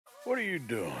What are you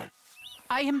doing?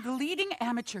 I am the leading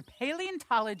amateur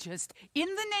paleontologist in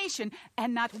the nation,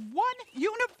 and not one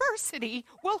university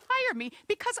will hire me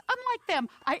because, unlike them,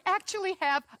 I actually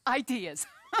have ideas.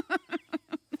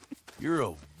 You're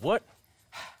a what?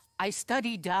 I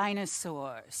study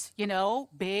dinosaurs. You know,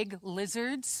 big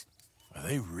lizards. Are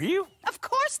they real? Of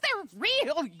course they're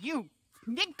real, you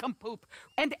nincompoop.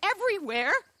 And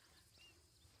everywhere.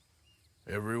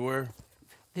 Everywhere?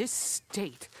 This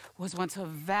state was once a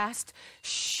vast,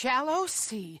 shallow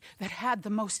sea that had the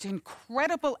most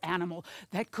incredible animal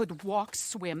that could walk,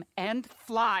 swim, and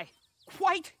fly.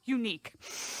 Quite unique.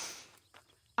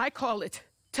 I call it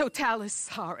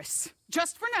Totalisaurus.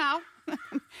 Just for now.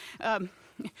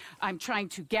 I'm trying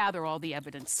to gather all the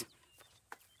evidence.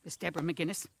 Miss Deborah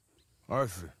McGinnis.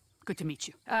 Arthur. Good to meet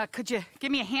you. Could you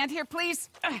give me a hand here, please?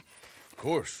 Of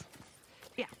course.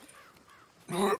 Yeah.